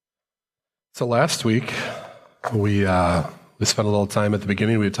So last week, we spent a little time at the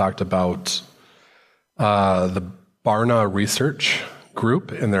beginning. We talked about the Barna Research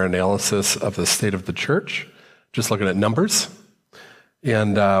Group and their analysis of the state of the church, just looking at numbers.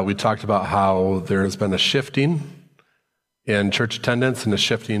 And we talked about how there has been a shifting in church attendance and a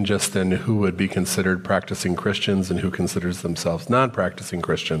shifting just in who would be considered practicing Christians and who considers themselves non-practicing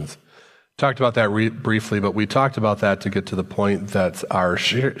Christians. Talked about that briefly, but we talked about that to get to the point that our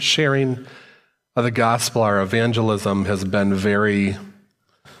sharing of the gospel, our evangelism has been very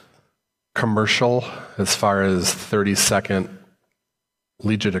commercial as far as 30-second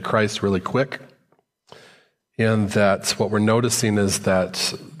lead you to Christ really quick. And that what we're noticing is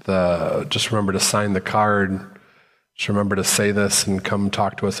that just remember to sign the card, just remember to say this and come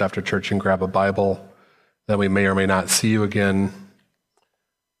talk to us after church and grab a Bible, that we may or may not see you again.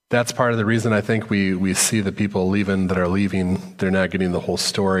 That's part of the reason I think we see the people leaving that are leaving. They're not getting the whole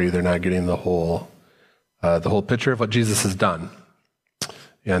story. They're not getting the whole picture of what Jesus has done.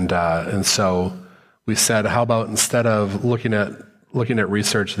 And so we said, how about instead of looking at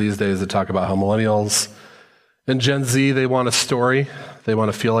research these days that talk about how millennials and Gen Z, they want a story. They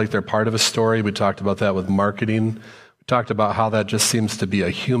want to feel like they're part of a story. We talked about that with marketing. We talked about how that just seems to be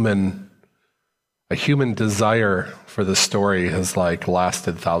a human desire for the story has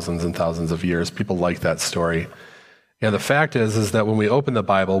lasted thousands and thousands of years. People like that story. And the fact is that when we open the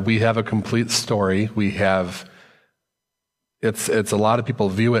Bible, we have a complete story. It's a lot of people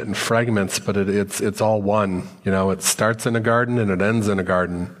view it in fragments, but it's all one. It starts in a garden and it ends in a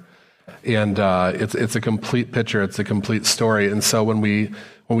garden. And it's a complete picture. It's a complete story. And so when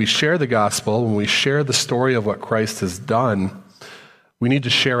we share the gospel, when we share the story of what Christ has done, we need to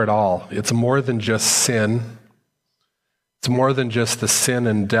share it all. It's more than just sin. It's more than just the sin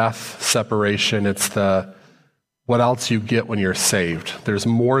and death separation. It's what else you get when you're saved. There's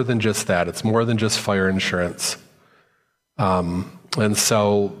more than just that. It's more than just fire insurance. And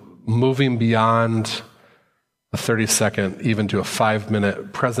so moving beyond a 30-second, even to a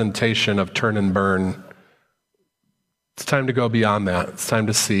 5-minute presentation of turn and burn, it's time to go beyond that. It's time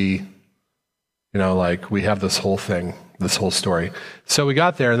to see, we have this whole thing, this whole story. So we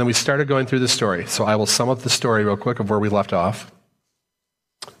got there, and then we started going through the story. So I will sum up the story real quick of where we left off.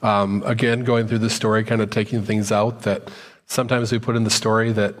 Again, going through the story, kind of taking things out that sometimes we put in the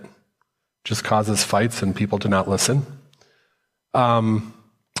story that just causes fights and people to not listen.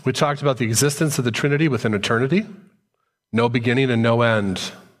 We talked about the existence of the Trinity within eternity, no beginning and no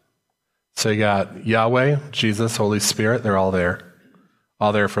end. So you got Yahweh, Jesus, Holy Spirit, they're all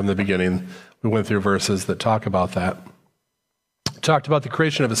there from the beginning. We went through verses that talk about that. Talked about the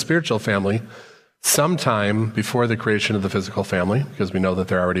creation of a spiritual family sometime before the creation of the physical family, because we know that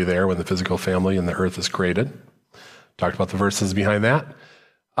they're already there when the physical family and the earth is created. Talked about the verses behind that.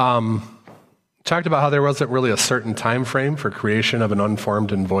 Talked about how there wasn't really a certain time frame for creation of an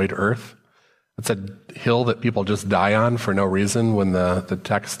unformed and void earth. It's a hill that people just die on for no reason when the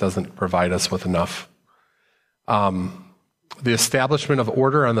text doesn't provide us with enough. The establishment of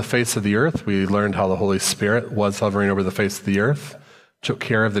order on the face of the earth. We learned how the Holy Spirit was hovering over the face of the earth, took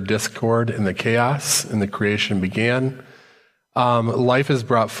care of the discord and the chaos, and the creation began. Life is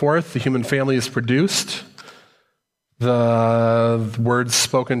brought forth. The human family is produced. The words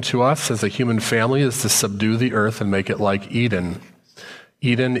spoken to us as a human family is to subdue the earth and make it like Eden.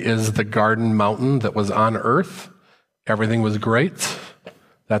 Eden is the garden mountain that was on earth. Everything was great.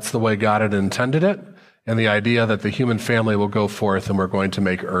 That's the way God had intended it. And the idea that the human family will go forth and we're going to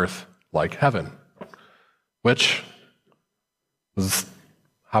make earth like heaven, which was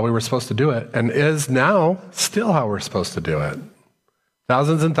how we were supposed to do it and is now still how we're supposed to do it.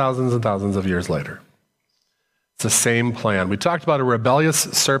 Thousands and thousands and thousands of years later. It's the same plan. We talked about a rebellious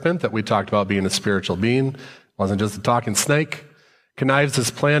serpent that we talked about being a spiritual being. It wasn't just a talking snake. Connives his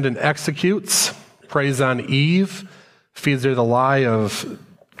plan and executes, preys on Eve, feeds her the lie of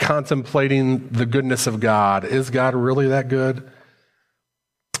contemplating the goodness of God. Is God really that good?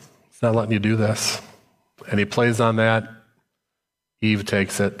 He's not letting you do this. And he plays on that. Eve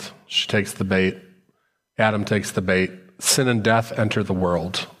takes it. She takes the bait. Adam takes the bait. Sin and death enter the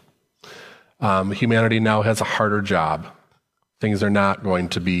world. Humanity now has a harder job. Things are not going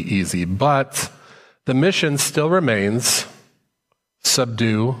to be easy, but the mission still remains: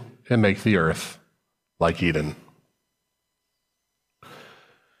 subdue and make the earth like Eden.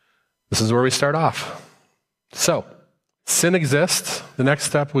 This is where we start off. So, sin exists. The next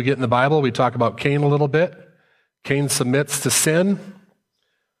step we get in the Bible, we talk about Cain a little bit. Cain submits to sin.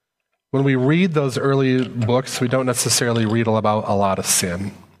 When we read those early books, we don't necessarily read about a lot of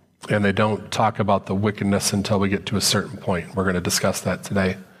sin. And they don't talk about the wickedness until we get to a certain point. We're going to discuss that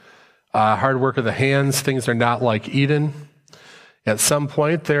today. hard work of the hands. Things are not like Eden. At some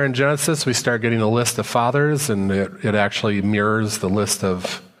point there in Genesis, we start getting a list of fathers, and it actually mirrors the list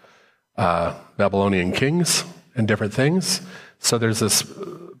of Babylonian kings and different things. So there's this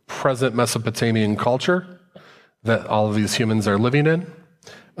present Mesopotamian culture that all of these humans are living in.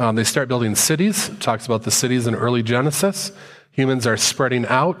 They start building cities. It talks about the cities in early Genesis. Humans are spreading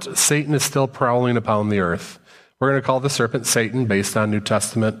out. Satan is still prowling upon the earth. We're going to call the serpent Satan based on New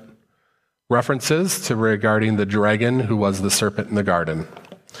Testament references to regarding the dragon who was the serpent in the garden.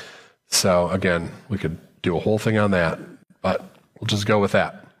 So again, we could do a whole thing on that, but we'll just go with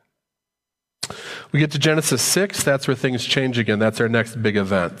that. We get to Genesis 6. That's where things change again. That's our next big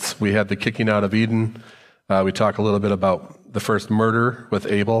event. We had the kicking out of Eden. We talk a little bit about the first murder with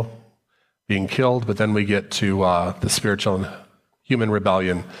Abel being killed, but then we get to the spiritual and human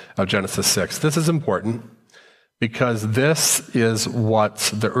rebellion of Genesis 6. This is important because this is what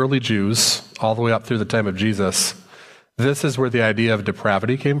the early Jews, all the way up through the time of Jesus, this is where the idea of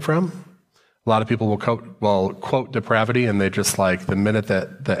depravity came from. A lot of people will quote depravity, and they just like, the minute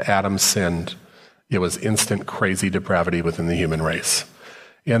that Adam sinned, it was instant crazy depravity within the human race.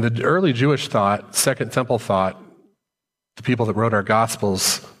 And the early Jewish thought, Second Temple thought, the people that wrote our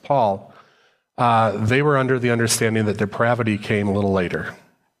Gospels, Paul, they were under the understanding that depravity came a little later,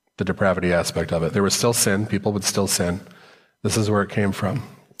 the depravity aspect of it. There was still sin. People would still sin. This is where it came from.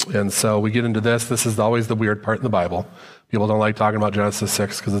 And so we get into this. This is always the weird part in the Bible. People don't like talking about Genesis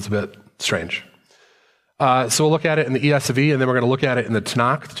 6 because it's a bit strange. So we'll look at it in the ESV, and then we're going to look at it in the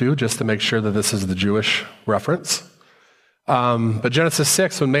Tanakh too, just to make sure that this is the Jewish reference. But Genesis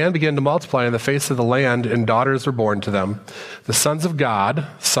 6, when man began to multiply on the face of the land and daughters were born to them, the sons of God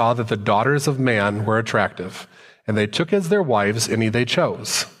saw that the daughters of man were attractive, and they took as their wives any they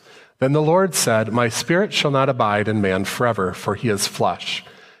chose. Then the Lord said, My spirit shall not abide in man forever, for he is flesh.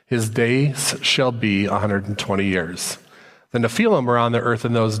 His days shall be 120 years. The Nephilim were on the earth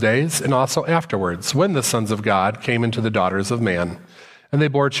in those days, and also afterwards, when the sons of God came into the daughters of man, and they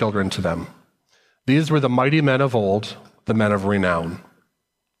bore children to them. These were the mighty men of old, the men of renown.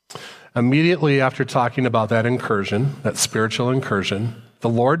 Immediately after talking about that incursion, that spiritual incursion, the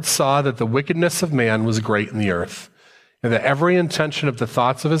Lord saw that the wickedness of man was great in the earth, and that every intention of the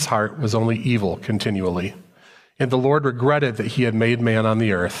thoughts of his heart was only evil continually. And the Lord regretted that he had made man on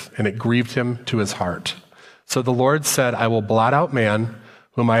the earth, and it grieved him to his heart. So the Lord said, I will blot out man,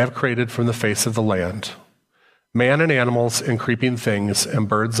 whom I have created from the face of the land, man and animals and creeping things and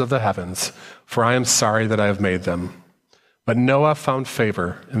birds of the heavens, for I am sorry that I have made them. But Noah found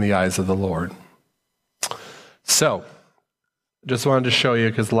favor in the eyes of the Lord. So, just wanted to show you,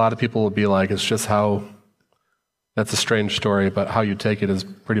 because a lot of people will be like, it's just how, that's a strange story, but how you take it is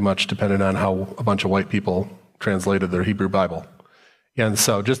pretty much dependent on how a bunch of white people translated their Hebrew Bible. And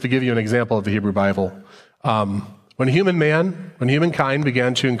so, just to give you an example of the Hebrew Bible, when humankind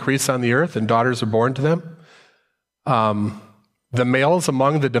began to increase on the earth and daughters were born to them, the males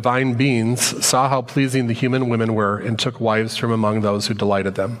among the divine beings saw how pleasing the human women were and took wives from among those who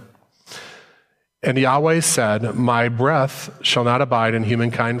delighted them. And Yahweh said, My breath shall not abide in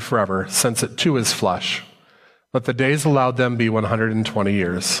humankind forever, since it too is flesh. But the days allowed them be 120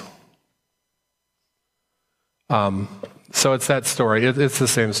 years. So it's that story. It's the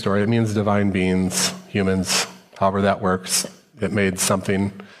same story. It means divine beings, humans, however that works. It made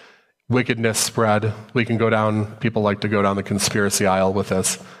something. Wickedness spread. We can go down, people like to go down the conspiracy aisle with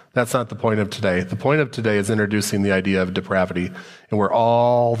this. That's not the point of today. The point of today is introducing the idea of depravity and where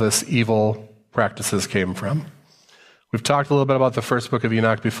all this evil practices came from. We've talked a little bit about the first book of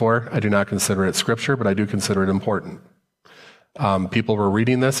Enoch before. I do not consider it scripture, but I do consider it important. People were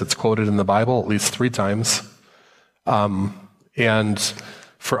reading this. It's quoted in the Bible at least 3 times. And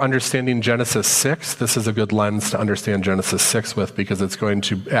for understanding Genesis 6, this is a good lens to understand Genesis 6 with, because it's going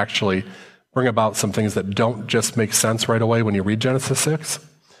to actually bring about some things that don't just make sense right away when you read Genesis 6.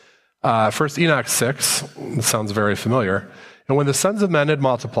 First, Enoch 6, this sounds very familiar. And when the sons of men had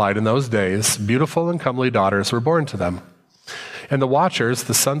multiplied in those days, beautiful and comely daughters were born to them. And the watchers,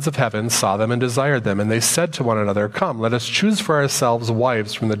 the sons of heaven, saw them and desired them. And they said to one another, Come, let us choose for ourselves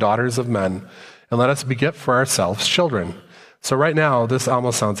wives from the daughters of men, and let us beget for ourselves children. So right now, this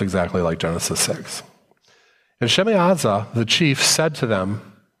almost sounds exactly like Genesis 6. And Shemaiah, the chief, said to them,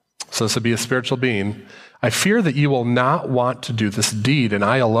 so this would be a spiritual being, I fear that you will not want to do this deed, and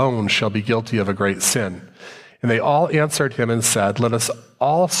I alone shall be guilty of a great sin. And they all answered him and said, Let us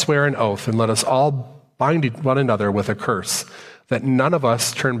all swear an oath, and let us all bind one another with a curse, that none of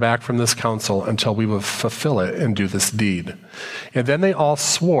us turn back from this counsel until we will fulfill it and do this deed. And then they all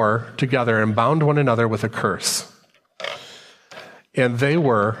swore together and bound one another with a curse. And they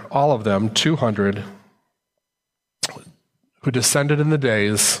were, all of them, 200, who descended in the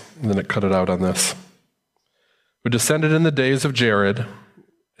days, and then it cut it out on this, who descended in the days of Jared.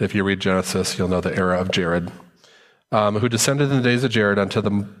 If you read Genesis, you'll know the era of Jared. Who descended in the days of Jared unto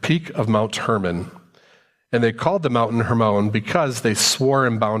the peak of Mount Hermon. And they called the mountain Hermon because they swore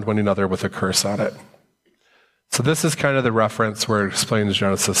and bound one another with a curse on it. So this is kind of the reference where it explains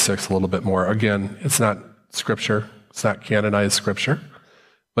Genesis 6 a little bit more. Again, it's not scripture. It's not canonized scripture.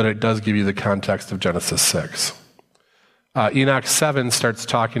 But it does give you the context of Genesis 6. Enoch 7 starts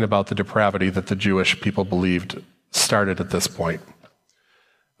talking about the depravity that the Jewish people believed started at this point.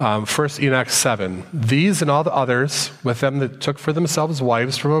 First Enoch 7, these and all the others with them that took for themselves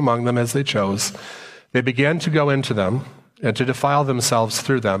wives from among them as they chose, they began to go into them and to defile themselves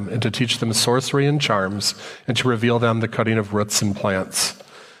through them and to teach them sorcery and charms and to reveal them the cutting of roots and plants.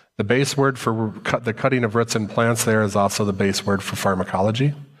 The base word for the cutting of roots and plants there is also the base word for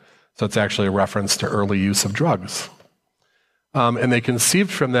pharmacology. So it's actually a reference to early use of drugs. And they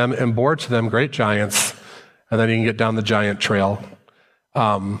conceived from them and bore to them great giants. And then you can get down the giant trail.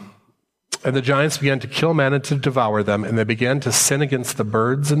 And the giants began to kill men and to devour them, and they began to sin against the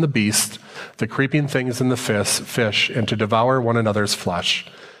birds and the beast, the creeping things and the fish, and to devour one another's flesh.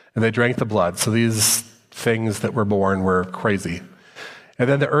 And they drank the blood. So these things that were born were crazy. And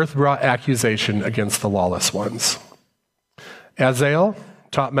then the earth brought accusation against the lawless ones. Azael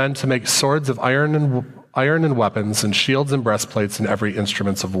taught men to make swords of iron and weapons, and shields and breastplates, and every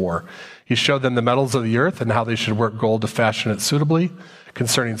instruments of war. He showed them the metals of the earth and how they should work gold to fashion it suitably,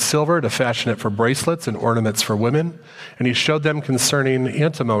 concerning silver to fashion it for bracelets and ornaments for women. And he showed them concerning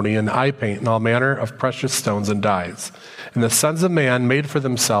antimony and eye paint and all manner of precious stones and dyes. And the sons of man made for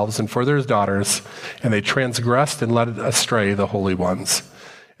themselves and for their daughters, and they transgressed and led astray the holy ones.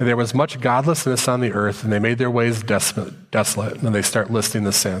 And there was much godlessness on the earth, and they made their ways desolate. And they start listing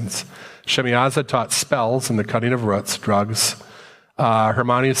the sins. Shemiazah taught spells and the cutting of roots, drugs.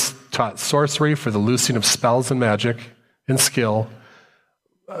 Hermanius taught sorcery for the loosing of spells and magic and skill.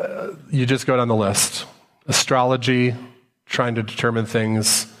 You just go down the list. Astrology, trying to determine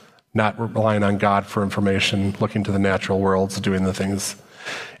things, not relying on God for information, looking to the natural worlds, doing the things.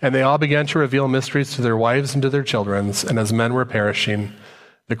 And they all began to reveal mysteries to their wives and to their children, and as men were perishing,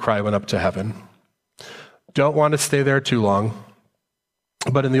 the cry went up to heaven. Don't want to stay there too long,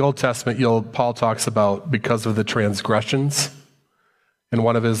 but in the Old Testament, Paul talks about because of the transgressions. In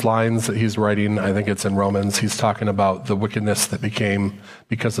one of his lines that he's writing, I think it's in Romans, he's talking about the wickedness that became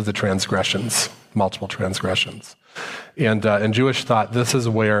because of the transgressions, multiple transgressions. And in Jewish thought, this is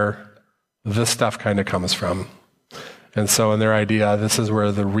where this stuff kind of comes from. And so in their idea, this is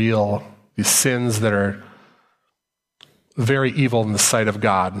where these sins that are very evil in the sight of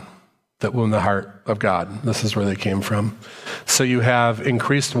God, that wound the heart of God, this is where they came from. So you have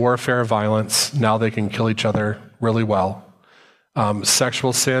increased warfare, violence. Now they can kill each other really well.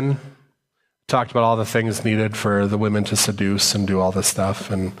 Sexual sin, talked about all the things needed for the women to seduce and do all this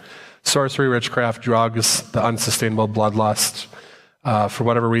stuff. And sorcery, witchcraft, drugs, the unsustainable bloodlust. For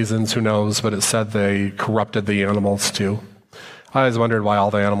whatever reasons, who knows, but it said they corrupted the animals too. I always wondered why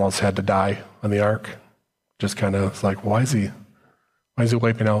all the animals had to die on the ark. Just kind of like, why is he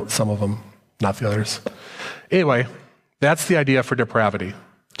wiping out some of them, not the others? Anyway, that's the idea for depravity.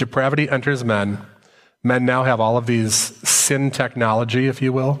 Depravity enters men. Men now have all of these sin technology, if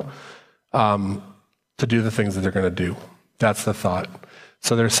you will, to do the things that they're going to do. That's the thought.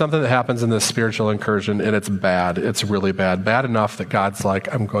 So there's something that happens in this spiritual incursion, and it's bad. It's really bad. Bad enough that God's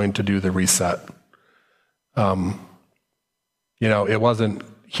like, I'm going to do the reset. He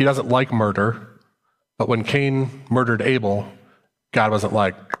doesn't like murder, but when Cain murdered Abel, God wasn't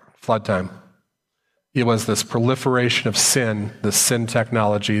like, flood time. It was this proliferation of sin, this sin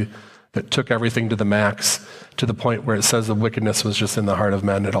technology that took everything to the max, to the point where it says the wickedness was just in the heart of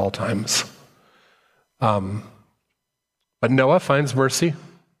men at all times. But Noah finds mercy.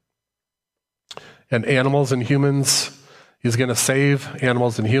 And animals and humans, he's going to save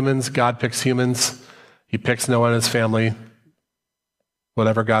animals and humans. God picks humans. He picks Noah and his family.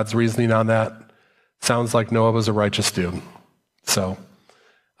 Whatever God's reasoning on that. Sounds like Noah was a righteous dude. So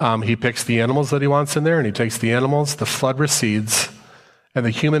he picks the animals that he wants in there, and he takes the animals. The flood recedes, and the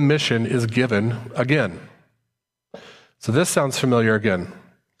human mission is given again. So this sounds familiar again.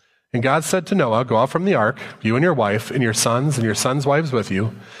 And God said to Noah, go out from the ark, you and your wife, and your sons' wives with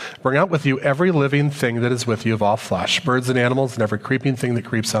you. Bring out with you every living thing that is with you of all flesh, birds and animals, and every creeping thing that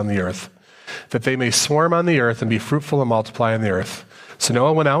creeps on the earth, that they may swarm on the earth and be fruitful and multiply on the earth. So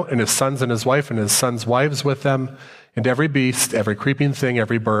Noah went out, and his sons and his wife and his sons' wives with them, and every beast, every creeping thing,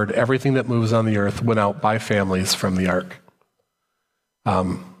 every bird, everything that moves on the earth went out by families from the ark.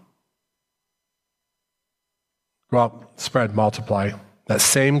 Go out, spread, multiply. That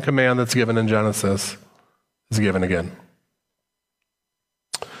same command that's given in Genesis is given again.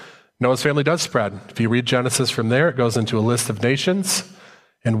 Noah's family does spread. If you read Genesis from there, it goes into a list of nations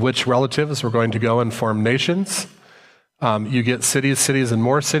and which relatives were going to go and form nations. You get cities, and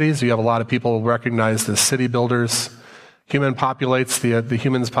more cities. You have a lot of people recognized as city builders. The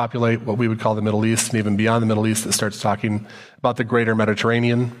humans populate what we would call the Middle East, and even beyond the Middle East, it starts talking about the greater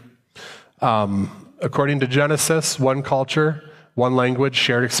Mediterranean. According to Genesis, one culture, one language,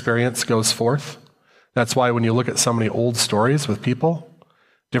 shared experience goes forth. That's why when you look at so many old stories with people,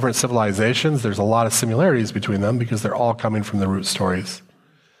 different civilizations, there's a lot of similarities between them because they're all coming from the root stories.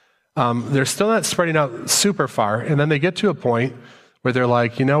 They're still not spreading out super far, and then they get to a point where they're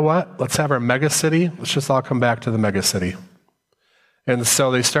like, you know what, let's have our mega city, let's just all come back to the mega city. And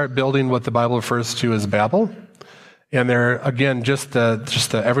so they start building what the Bible refers to as Babel, and they're, again, just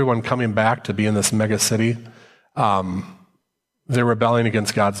everyone coming back to be in this mega city. They're rebelling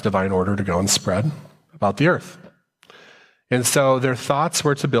against God's divine order to go and spread about the earth. And so their thoughts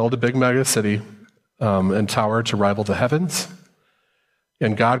were to build a big mega city and tower to rival the heavens.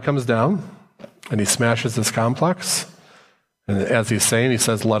 And God comes down and he smashes this complex. And as he's saying, he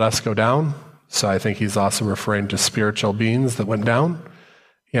says, let us go down. So I think he's also referring to spiritual beings that went down.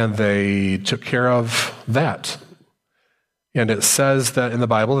 And they took care of that. And it says that in the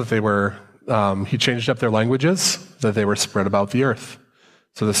Bible that they were, he changed up their languages, that they were spread about the earth.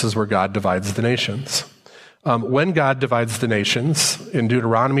 So this is where God divides the nations. When God divides the nations, in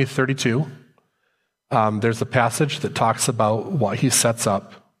Deuteronomy 32, there's a passage that talks about what he sets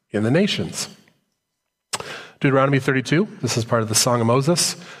up in the nations. Deuteronomy 32, this is part of the Song of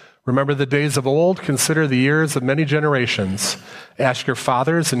Moses. Remember the days of old, consider the years of many generations. Ask your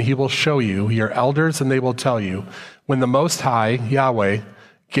fathers, and he will show you, your elders, and they will tell you. When the Most High, Yahweh,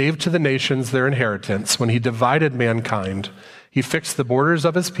 gave to the nations their inheritance, when he divided mankind, he fixed the borders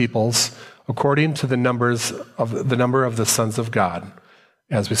of his peoples according to the number of the sons of God.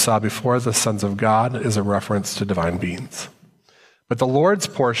 As we saw before, the sons of God is a reference to divine beings. But the Lord's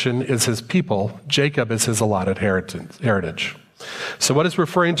portion is his people. Jacob is his allotted heritage. So what it's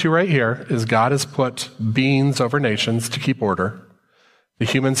referring to right here is God has put beings over nations to keep order. The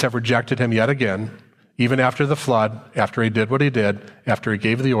humans have rejected him yet again. Even after the flood, after he did what he did, after he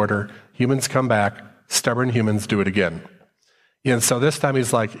gave the order, humans come back, stubborn humans do it again. And so this time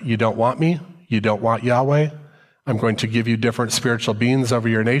he's like, you don't want me, you don't want Yahweh, I'm going to give you different spiritual beings over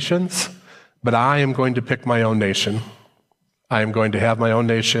your nations, but I am going to pick my own nation. I am going to have my own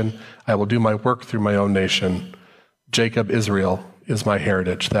nation. I will do my work through my own nation. Jacob, Israel, is my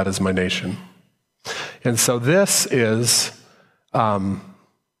heritage. That is my nation. And so this is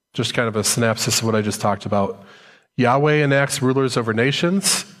just kind of a synopsis of what I just talked about. Yahweh enacts rulers over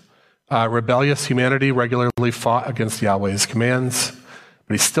nations. Rebellious humanity regularly fought against Yahweh's commands,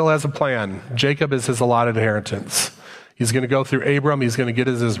 but he still has a plan. Jacob is his allotted inheritance. He's going to go through Abram. He's going to get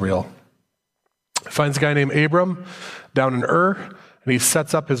his Israel. Finds a guy named Abram down in Ur, and he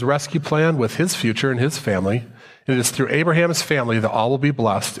sets up his rescue plan with his future and his family. And it is through Abraham's family that all will be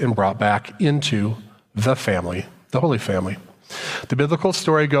blessed and brought back into the family, the Holy Family. The biblical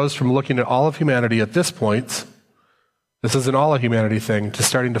story goes from looking at all of humanity at this point, this is an all of humanity thing, to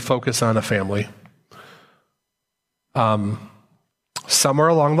starting to focus on a family. Somewhere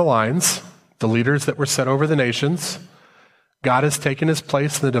along the lines, the leaders that were set over the nations, God has taken his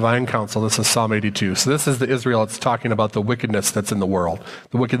place in the divine council. This is Psalm 82. So this is the Israel. It's talking about the wickedness that's in the world,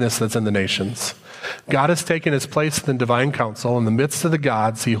 the wickedness that's in the nations. God has taken his place in the divine council. In the midst of the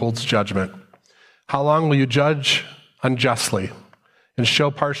gods, he holds judgment. How long will you judge unjustly and show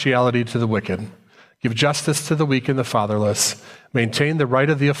partiality to the wicked? Give justice to the weak and the fatherless. Maintain the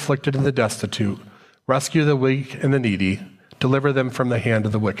right of the afflicted and the destitute. Rescue the weak and the needy. Deliver them from the hand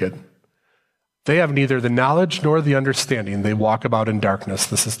of the wicked. They have neither the knowledge nor the understanding. They walk about in darkness.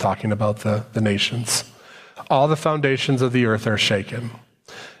 This is talking about the nations. All the foundations of the earth are shaken.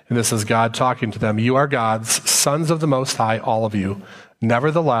 And this is God talking to them. You are God's, sons of the Most High, all of you.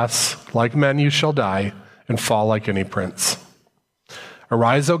 Nevertheless, like men you shall die and fall like any prince.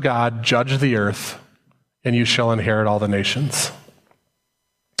 Arise, O God, judge the earth, and you shall inherit all the nations.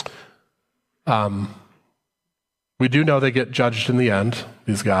 We do know they get judged in the end,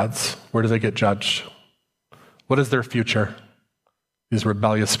 these gods. Where do they get judged? What is their future? These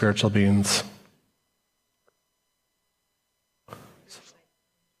rebellious spiritual beings.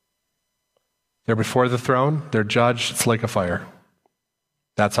 They're before the throne. They're judged. It's like a fire.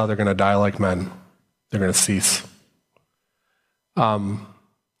 That's how they're going to die like men. They're going to cease.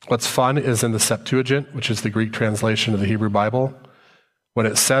 What's fun is in the Septuagint, which is the Greek translation of the Hebrew Bible, When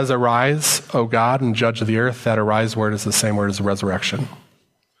it says arise, O God, and judge the earth, that arise word is the same word as resurrection.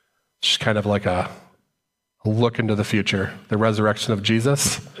 It's just kind of like a look into the future. The resurrection of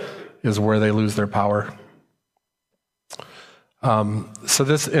Jesus is where they lose their power. So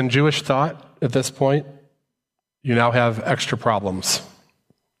this, in Jewish thought, at this point, you now have extra problems.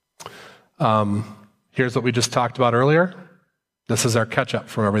 Here's what we just talked about earlier. This is our catch-up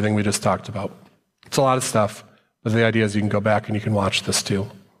from everything we just talked about. It's a lot of stuff, but the idea is you can go back and you can watch this too.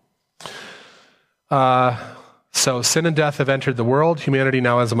 So sin and death have entered the world. Humanity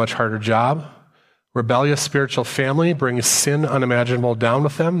now has a much harder job. Rebellious spiritual family brings sin unimaginable down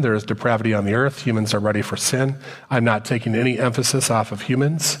with them. There is depravity on the earth. Humans are ready for sin. I'm not taking any emphasis off of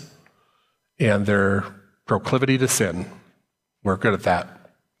humans and their proclivity to sin. We're good at that.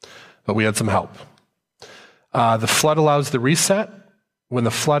 But we had some help. The flood allows the reset. When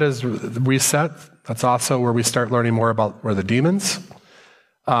the flood is reset, that's also where we start learning more about where the demons.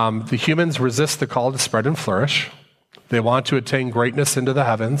 The humans resist the call to spread and flourish. They want to attain greatness into the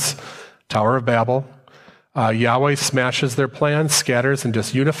heavens. Tower of Babel. Yahweh smashes their plans, scatters and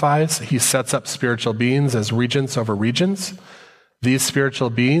disunifies. He sets up spiritual beings as regents over regions. These spiritual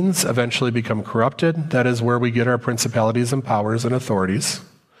beings eventually become corrupted. That is where we get our principalities and powers and authorities.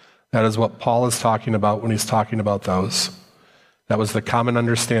 That is what Paul is talking about when he's talking about those. That was the common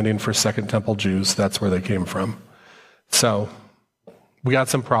understanding for Second Temple Jews. That's where they came from. So we got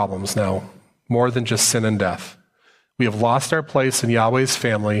some problems now, more than just sin and death. We have lost our place in Yahweh's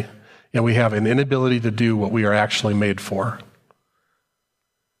family, and we have an inability to do what we are actually made for.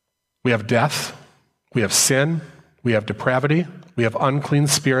 We have death, we have sin, we have depravity, we have unclean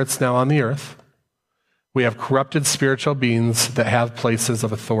spirits now on the earth. We have corrupted spiritual beings that have places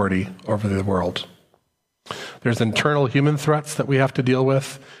of authority over the world. There's internal human threats that we have to deal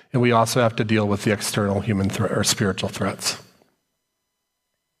with, and we also have to deal with the external human or spiritual threats.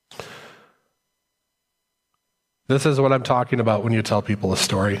 This is what I'm talking about when you tell people a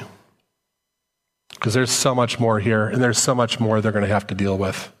story. Because there's so much more here, and there's so much more they're going to have to deal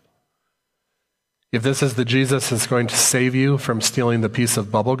with. If this is the Jesus that's going to save you from stealing the piece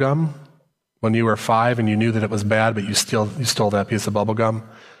of bubble gum when you were 5 and you knew that it was bad, but you stole that piece of bubble gum,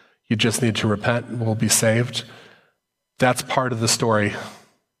 you just need to repent and will be saved. That's part of the story.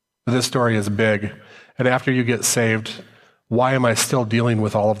 This story is big. And after you get saved, why am I still dealing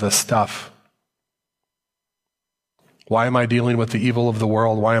with all of this stuff? Why am I dealing with the evil of the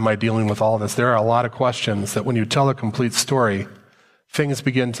world? Why am I dealing with all this? There are a lot of questions that when you tell a complete story, things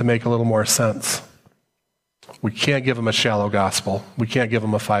begin to make a little more sense. We can't give them a shallow gospel. We can't give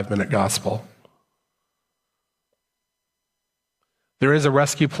them a 5-minute gospel. There is a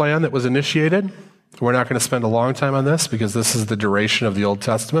rescue plan that was initiated. We're not going to spend a long time on this because this is the duration of the Old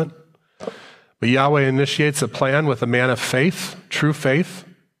Testament. But Yahweh initiates a plan with a man of faith, true faith.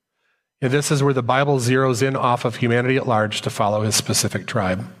 And this is where the Bible zeroes in off of humanity at large to follow his specific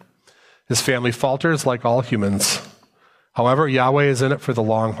tribe. His family falters like all humans. However, Yahweh is in it for the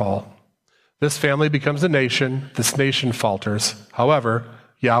long haul. This family becomes a nation. This nation falters. However,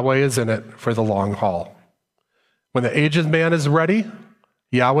 Yahweh is in it for the long haul. When the aged man is ready,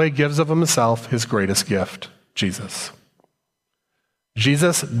 Yahweh gives of himself his greatest gift, Jesus.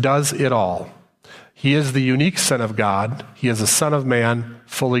 Jesus does it all. He is the unique Son of God. He is a Son of Man,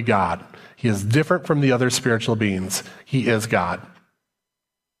 fully God. He is different from the other spiritual beings. He is God.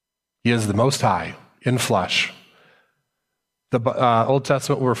 He is the Most High in flesh. The Old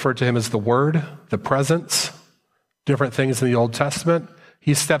Testament will refer to him as the Word, the presence, different things in the Old Testament.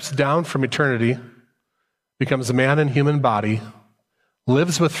 He steps down from eternity, becomes a man in human body,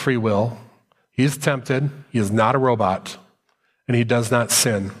 lives with free will. He's tempted. He is not a robot, and he does not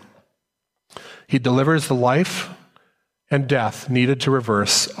sin. He delivers the life and death needed to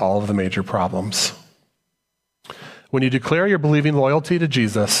reverse all of the major problems. When you declare your believing loyalty to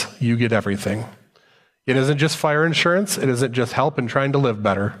Jesus, you get everything. It isn't just fire insurance. It isn't just help in trying to live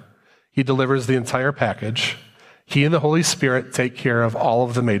better. He delivers the entire package. He and the Holy Spirit take care of all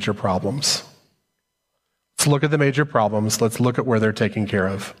of the major problems. Let's look at the major problems. Let's look at where they're taken care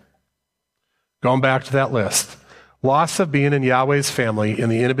of. Going back to that list. Loss of being in Yahweh's family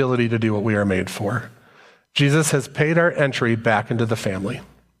and the inability to do what we are made for. Jesus has paid our entry back into the family.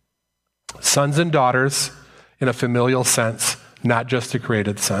 Sons and daughters in a familial sense, not just a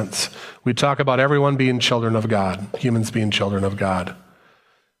created sense. We talk about everyone being children of God, humans being children of God.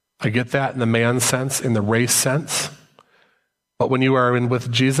 I get that in the man sense, in the race sense. But when you are in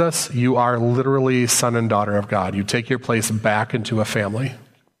with Jesus, you are literally son and daughter of God. You take your place back into a family.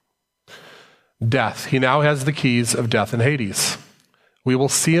 Death. He now has the keys of death and Hades. We will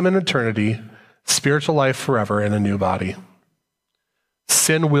see him in eternity, spiritual life forever in a new body.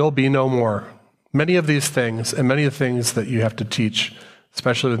 Sin will be no more. Many of these things, and many of the things that you have to teach,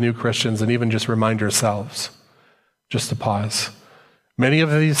 especially with new Christians, and even just remind yourselves, just to pause. Many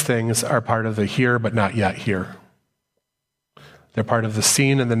of these things are part of the here but not yet here. They're part of the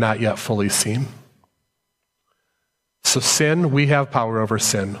seen and the not yet fully seen. So sin, we have power over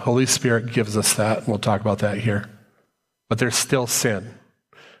sin. Holy Spirit gives us that, and we'll talk about that here. But there's still sin.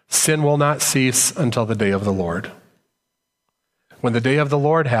 Sin will not cease until the day of the Lord. When the day of the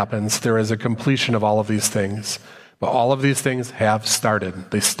Lord happens, there is a completion of all of these things. But all of these things have started.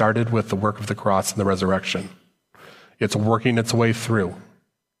 They started with the work of the cross and the resurrection. It's working its way through.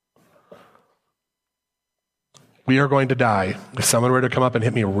 We are going to die. If someone were to come up and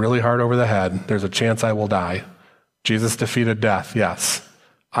hit me really hard over the head, there's a chance I will die. Jesus defeated death, yes.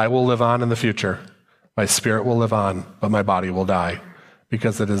 I will live on in the future. My spirit will live on, but my body will die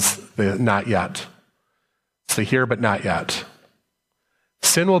because it is the not yet. It's the here but not yet.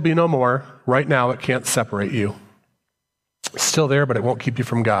 Sin will be no more. Right now, it can't separate you. It's still there, but it won't keep you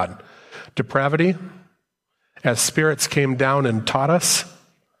from God. Depravity, as spirits came down and taught us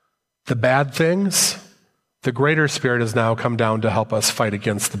the bad things, the greater spirit has now come down to help us fight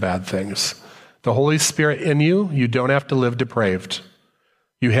against the bad things. The Holy Spirit in you, you don't have to live depraved.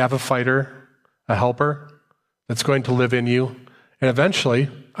 You have a fighter, a helper that's going to live in you. And eventually,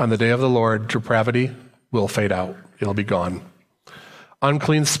 on the day of the Lord, depravity will fade out. It'll be gone.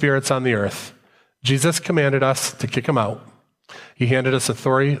 Unclean spirits on the earth. Jesus commanded us to kick them out. He handed us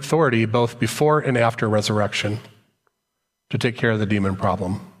authority both before and after resurrection to take care of the demon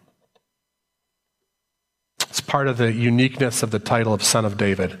problem. It's part of the uniqueness of the title of Son of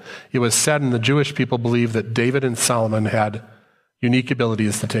David. It was said, and the Jewish people believed that David and Solomon had unique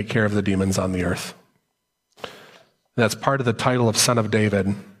abilities to take care of the demons on the earth. That's part of the title of Son of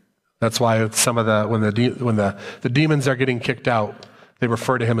David. That's why some of when the demons are getting kicked out, they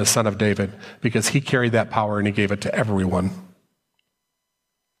refer to him as Son of David, because he carried that power and he gave it to everyone.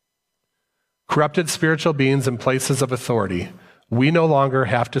 Corrupted spiritual beings in places of authority. We no longer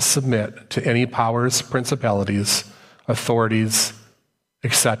have to submit to any powers, principalities, authorities,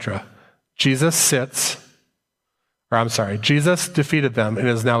 etc. Jesus defeated them and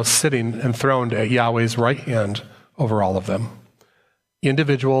is now sitting enthroned at Yahweh's right hand over all of them.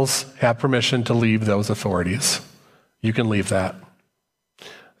 Individuals have permission to leave those authorities. You can leave that.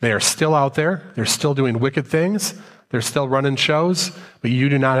 They are still out there. They're still doing wicked things. They're still running shows, but you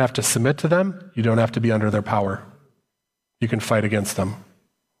do not have to submit to them. You don't have to be under their power. You can fight against them.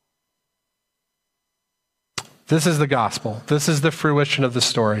 This is the gospel. This is the fruition of the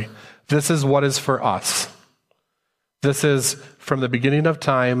story. This is what is for us. This is from the beginning of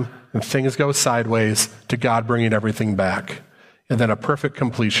time, and things go sideways, to God bringing everything back, and then a perfect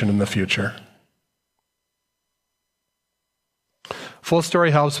completion in the future. Full story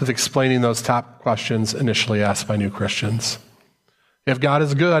helps with explaining those top questions initially asked by new Christians. If God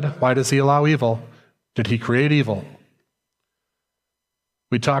is good, why does he allow evil? Did he create evil?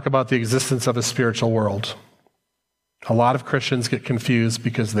 We talk about the existence of a spiritual world. A lot of Christians get confused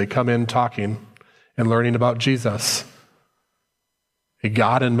because they come in talking and learning about Jesus, a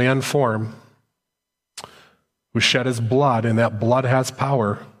God in man form who shed his blood, and that blood has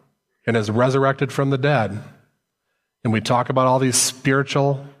power and is resurrected from the dead. And we talk about all these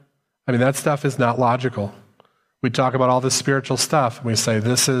spiritual, that stuff is not logical. We talk about all this spiritual stuff, and we say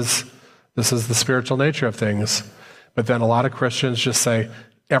this is the spiritual nature of things. But then a lot of Christians just say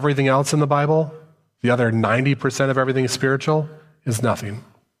everything else in the Bible, the other 90% of everything spiritual, is nothing.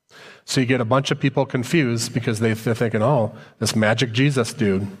 So you get a bunch of people confused because they're thinking, oh, this magic Jesus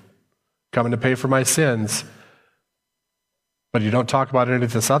dude coming to pay for my sins. But you don't talk about any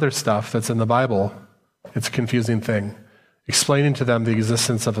of this other stuff that's in the Bible. It's a confusing thing. Explaining to them the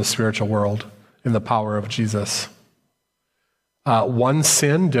existence of a spiritual world and the power of Jesus. One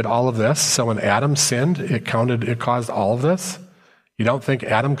sin did all of this. So when Adam sinned, it caused all of this. You don't think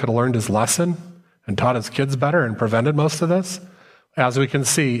Adam could have learned his lesson and taught his kids better and prevented most of this? As we can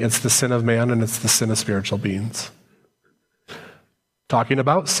see, it's the sin of man and it's the sin of spiritual beings. Talking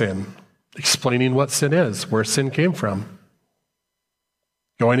about sin, explaining what sin is, where sin came from.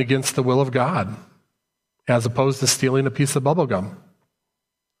 Going against the will of God, as opposed to stealing a piece of bubble gum.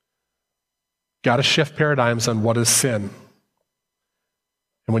 Got to shift paradigms on what is sin.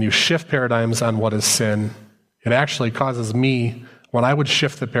 And when you shift paradigms on what is sin, it actually causes me, when I would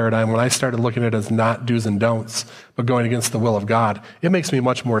shift the paradigm, when I started looking at it as not do's and don'ts, but going against the will of God, it makes me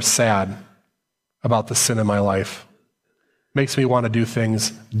much more sad about the sin in my life. It makes me want to do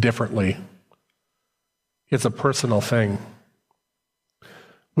things differently. It's a personal thing.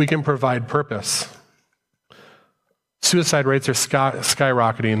 We can provide purpose. Suicide rates are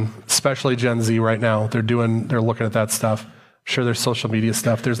skyrocketing, especially Gen Z right now. They're looking at that stuff. I'm sure there's social media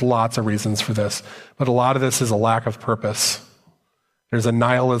stuff. There's lots of reasons for this. But a lot of this is a lack of purpose. There's a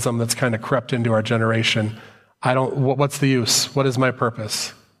nihilism that's kind of crept into our generation. What's the use? What is my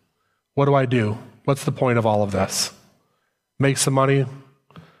purpose? What do I do? What's the point of all of this? Make some money,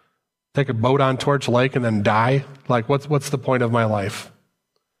 take a boat on Torch Lake and then die? Like, what's the point of my life?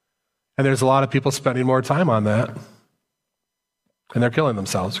 And there's a lot of people spending more time on that. And they're killing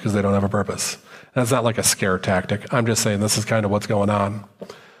themselves because they don't have a purpose. And it's not like a scare tactic. I'm just saying this is kind of what's going on.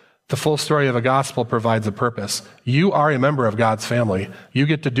 The full story of the gospel provides a purpose. You are a member of God's family. You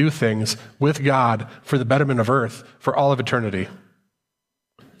get to do things with God for the betterment of earth for all of eternity.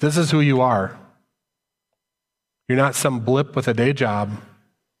 This is who you are. You're not some blip with a day job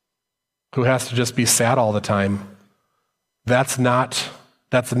who has to just be sad all the time. That's not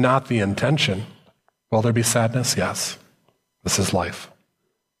the intention. Will there be sadness? Yes. This is life.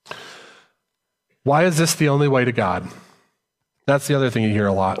 Why is this the only way to God? That's the other thing you hear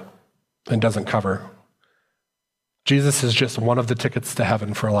a lot and doesn't cover. Jesus is just one of the tickets to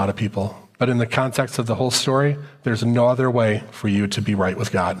heaven for a lot of people. But in the context of the whole story, there's no other way for you to be right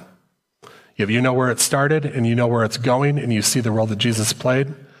with God. If you know where it started and you know where it's going and you see the role that Jesus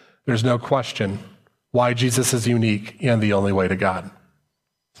played, there's no question why Jesus is unique and the only way to God.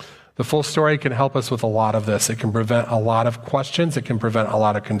 The full story can help us with a lot of this. It can prevent a lot of questions. It can prevent a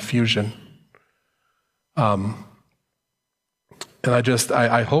lot of confusion. And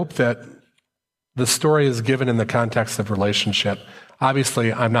I hope that the story is given in the context of relationship.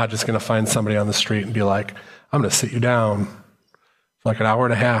 Obviously, I'm not just going to find somebody on the street and be like, I'm going to sit you down for like an hour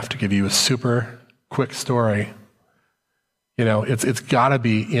and a half to give you a super quick story. You know, it's got to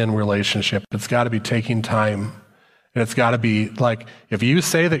be in relationship. It's got to be taking time. And it's got to be like, if you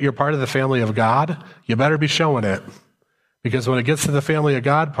say that you're part of the family of God, you better be showing it. Because when it gets to the family of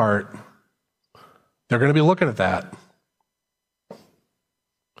God part, they're going to be looking at that.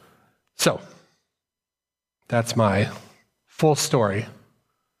 So, that's my full story.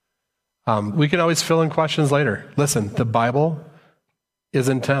 We can always fill in questions later. Listen, the Bible is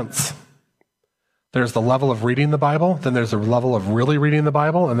intense. There's the level of reading the Bible, then there's a level of really reading the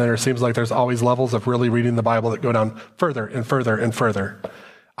Bible, and then it seems like there's always levels of really reading the Bible that go down further and further and further.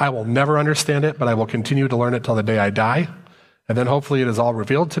 I will never understand it, but I will continue to learn it till the day I die, and then hopefully it is all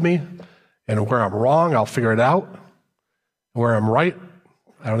revealed to me, and where I'm wrong, I'll figure it out. Where I'm right,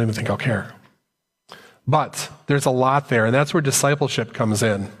 I don't even think I'll care. But there's a lot there, and that's where discipleship comes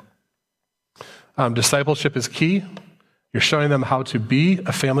in. Discipleship is key. You're showing them how to be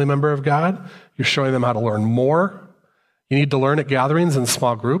a family member of God. You're showing them how to learn more. You need to learn at gatherings and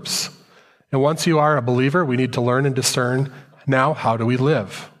small groups. And once you are a believer, we need to learn and discern, now, how do we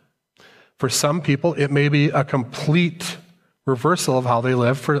live? For some people, it may be a complete reversal of how they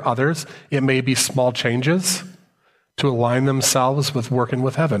live. For others, it may be small changes to align themselves with working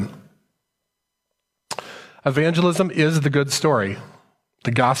with heaven. Evangelism is the good story.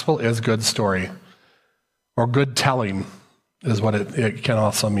 The gospel is good story, or good telling is what it can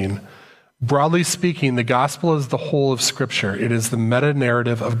also mean. Broadly speaking, the gospel is the whole of Scripture. It is the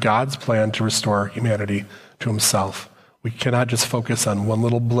meta-narrative of God's plan to restore humanity to himself. We cannot just focus on one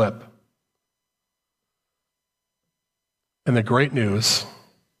little blip. And the great news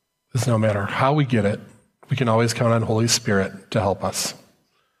is no matter how we get it, we can always count on Holy Spirit to help us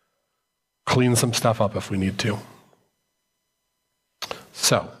clean some stuff up if we need to.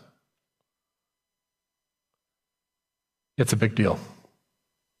 So, it's a big deal.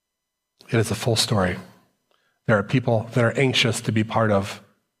 It is a full story. There are people that are anxious to be part of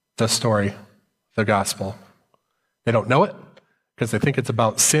the story, the gospel. They don't know it because they think it's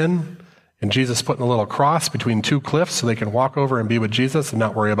about sin and Jesus putting a little cross between two cliffs so they can walk over and be with Jesus and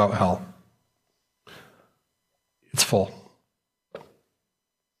not worry about hell. It's full.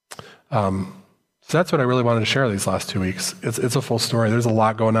 So that's what I really wanted to share these last 2 weeks. It's a full story. There's a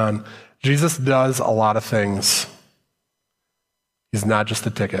lot going on. Jesus does a lot of things. He's not just a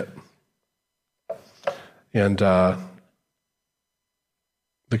ticket. And the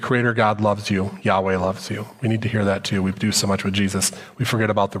Creator God loves you. Yahweh loves you. We need to hear that too. We do so much with Jesus. We forget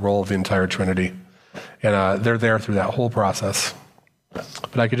about the role of the entire Trinity. And they're there through that whole process.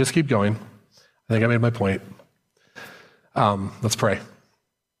 But I could just keep going. I think I made my point. Let's pray.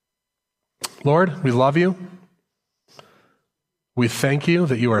 Lord, we love you. We thank you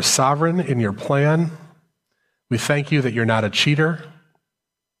that you are sovereign in your plan. We thank you that you're not a cheater.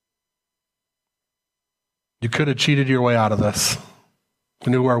 You could have cheated your way out of this.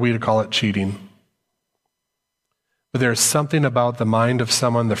 And who are we to call it cheating? But there's something about the mind of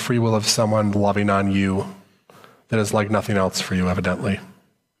someone, the free will of someone loving on you that is like nothing else for you, evidently,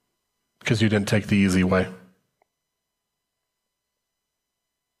 because you didn't take the easy way.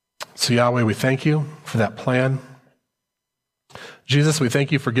 So Yahweh, we thank you for that plan. Jesus, we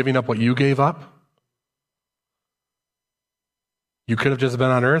thank you for giving up what you gave up. You could have just been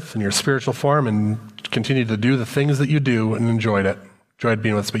on earth in your spiritual form and continued to do the things that you do and enjoyed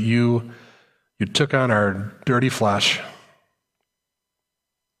being with us, but you took on our dirty flesh.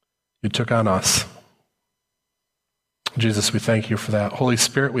 You took on us. Jesus, we thank you for that. Holy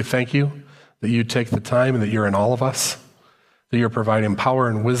Spirit, we thank you that you take the time and that you're in all of us, that you're providing power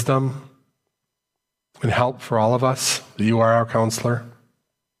and wisdom and help for all of us, that you are our counselor.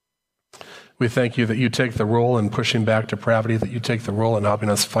 We thank you that you take the role in pushing back depravity, that you take the role in helping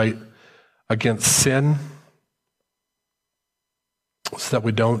us fight against sin so that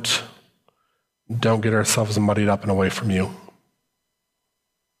we don't get ourselves muddied up and away from you.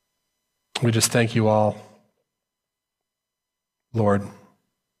 We just thank you all, Lord.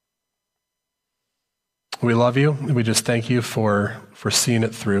 We love you, and we just thank you for seeing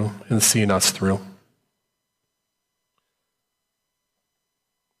it through and seeing us through.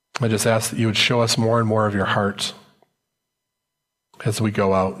 I just ask that you would show us more and more of your heart as we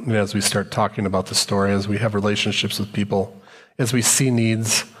go out and as we start talking about the story, as we have relationships with people, as we see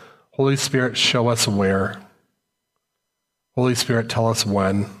needs. Holy Spirit, show us where. Holy Spirit, tell us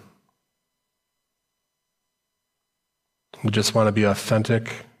when. We just want to be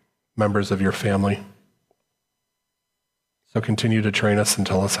authentic members of your family. So continue to train us and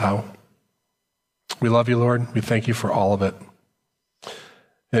tell us how. We love you, Lord. We thank you for all of it.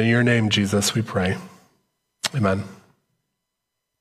 In your name, Jesus, we pray. Amen.